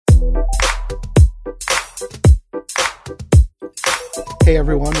Hey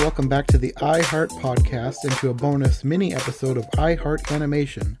everyone, welcome back to the iHeart podcast and to a bonus mini episode of iHeart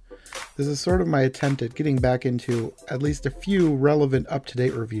Animation. This is sort of my attempt at getting back into at least a few relevant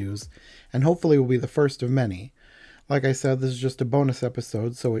up-to-date reviews, and hopefully will be the first of many. Like I said, this is just a bonus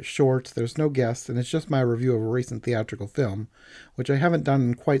episode, so it's short, there's no guests, and it's just my review of a recent theatrical film, which I haven't done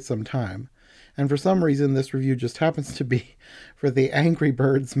in quite some time. And for some reason, this review just happens to be for the Angry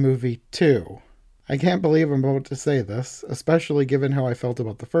Birds Movie 2. I can't believe I'm about to say this, especially given how I felt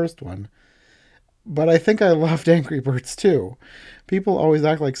about the first one. But I think I loved Angry Birds 2. People always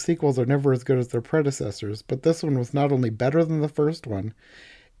act like sequels are never as good as their predecessors, but this one was not only better than the first one,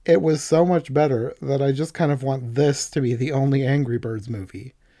 it was so much better that I just kind of want this to be the only Angry Birds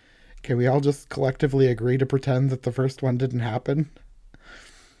movie. Can we all just collectively agree to pretend that the first one didn't happen?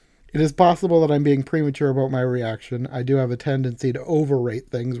 It is possible that I'm being premature about my reaction. I do have a tendency to overrate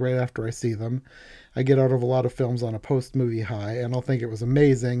things right after I see them. I get out of a lot of films on a post-movie high, and I'll think it was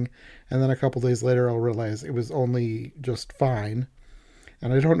amazing, and then a couple days later I'll realize it was only just fine.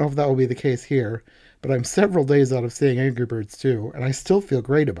 And I don't know if that will be the case here, but I'm several days out of seeing Angry Birds 2, and I still feel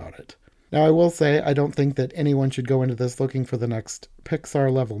great about it. Now I will say, I don't think that anyone should go into this looking for the next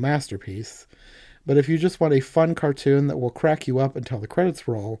Pixar-level masterpiece. But if you just want a fun cartoon that will crack you up until the credits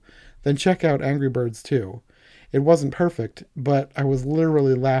roll, then check out Angry Birds 2. It wasn't perfect, but I was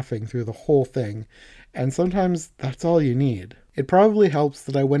literally laughing through the whole thing, and sometimes that's all you need. It probably helps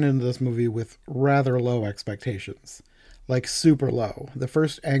that I went into this movie with rather low expectations. Like super low. The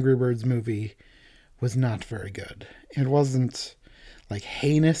first Angry Birds movie was not very good. It wasn't like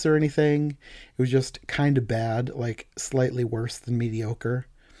heinous or anything. It was just kind of bad, like slightly worse than mediocre.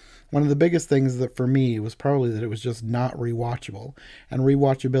 One of the biggest things that for me was probably that it was just not rewatchable, and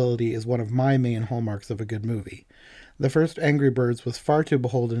rewatchability is one of my main hallmarks of a good movie. The first Angry Birds was far too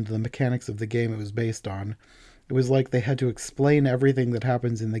beholden to the mechanics of the game it was based on. It was like they had to explain everything that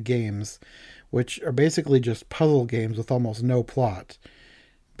happens in the games, which are basically just puzzle games with almost no plot.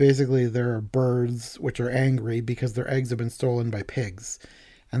 Basically, there are birds which are angry because their eggs have been stolen by pigs,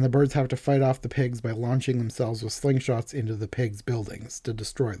 and the birds have to fight off the pigs by launching themselves with slingshots into the pigs' buildings to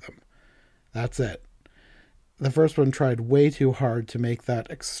destroy them. That's it. The first one tried way too hard to make that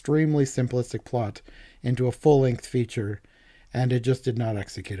extremely simplistic plot into a full-length feature, and it just did not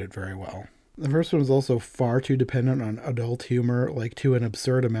execute it very well. The first one was also far too dependent on adult humor, like to an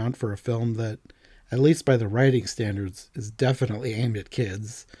absurd amount for a film that, at least by the writing standards, is definitely aimed at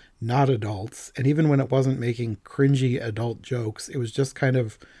kids, not adults. And even when it wasn't making cringy adult jokes, it was just kind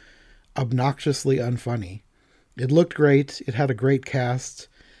of obnoxiously unfunny. It looked great, it had a great cast,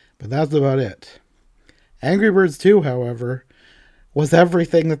 but that's about it. Angry Birds 2, however, was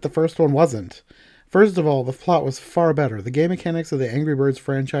everything that the first one wasn't. First of all, the plot was far better. The game mechanics of the Angry Birds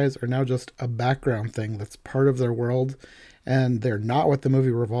franchise are now just a background thing that's part of their world, and they're not what the movie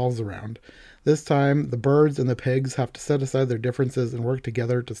revolves around. This time, the birds and the pigs have to set aside their differences and work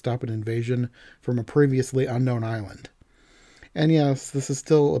together to stop an invasion from a previously unknown island. And yes, this is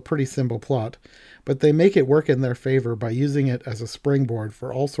still a pretty simple plot, but they make it work in their favor by using it as a springboard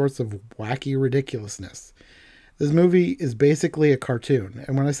for all sorts of wacky ridiculousness. This movie is basically a cartoon,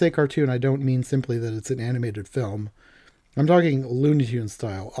 and when I say cartoon, I don't mean simply that it's an animated film. I'm talking Looney Tunes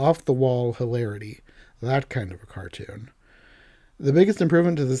style, off-the-wall hilarity, that kind of a cartoon. The biggest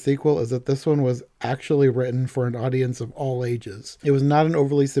improvement to the sequel is that this one was actually written for an audience of all ages. It was not an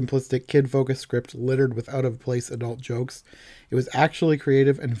overly simplistic, kid-focused script littered with out-of-place adult jokes. It was actually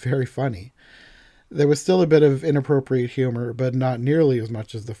creative and very funny. There was still a bit of inappropriate humor, but not nearly as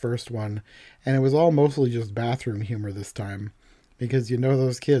much as the first one, and it was all mostly just bathroom humor this time, because you know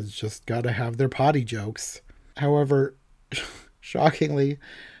those kids just gotta have their potty jokes. However, shockingly,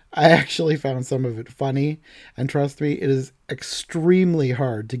 I actually found some of it funny, and trust me, it is extremely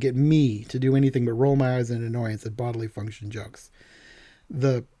hard to get me to do anything but roll my eyes in annoyance at bodily function jokes.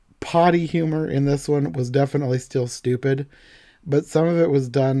 The potty humor in this one was definitely still stupid, but some of it was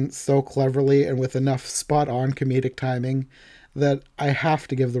done so cleverly and with enough spot-on comedic timing that I have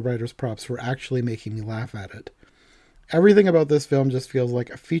to give the writers props for actually making me laugh at it. Everything about this film just feels like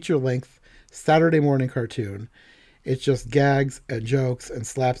a feature-length Saturday morning cartoon. It's just gags and jokes and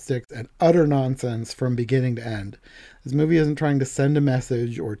slapsticks and utter nonsense from beginning to end. This movie isn't trying to send a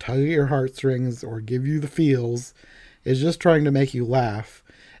message or tug at your heartstrings or give you the feels. It's just trying to make you laugh.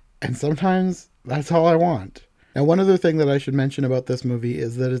 And sometimes that's all I want. Now, one other thing that I should mention about this movie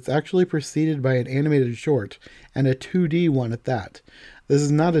is that it's actually preceded by an animated short, and a 2D one at that. This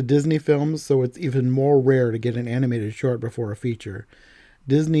is not a Disney film, so it's even more rare to get an animated short before a feature.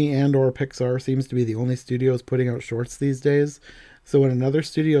 Disney and or Pixar seems to be the only studios putting out shorts these days, So when another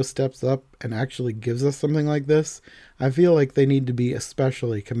studio steps up and actually gives us something like this, I feel like they need to be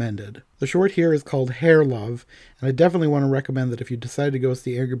especially commended. The short here is called Hair Love, and I definitely want to recommend that if you decide to go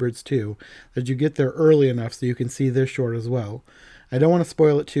see Angry Birds 2, that you get there early enough so you can see this short as well. I don't want to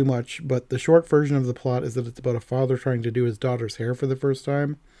spoil it too much, but the short version of the plot is that it's about a father trying to do his daughter's hair for the first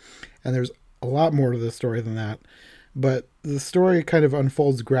time, and there's a lot more to the story than that. But the story kind of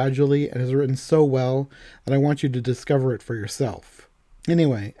unfolds gradually and is written so well that I want you to discover it for yourself.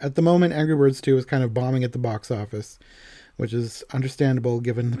 Anyway, at the moment, Angry Birds 2 is kind of bombing at the box office, which is understandable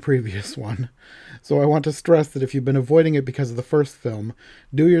given the previous one. So I want to stress that if you've been avoiding it because of the first film,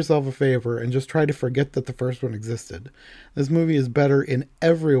 do yourself a favor and just try to forget that the first one existed. This movie is better in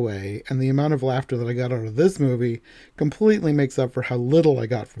every way, and the amount of laughter that I got out of this movie completely makes up for how little I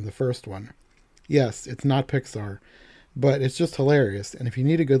got from the first one. Yes, it's not Pixar, but it's just hilarious, and if you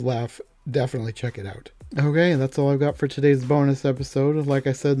need a good laugh, definitely check it out. Okay, that's all I've got for today's bonus episode. Like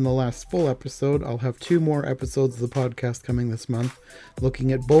I said in the last full episode, I'll have 2 more episodes of the podcast coming this month,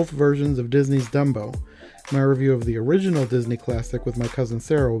 looking at both versions of Disney's Dumbo. My review of the original Disney classic with my cousin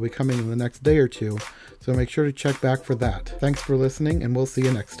Sarah will be coming in the next day or 2, so make sure to check back for that. Thanks for listening, and we'll see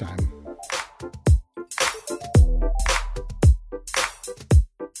you next time.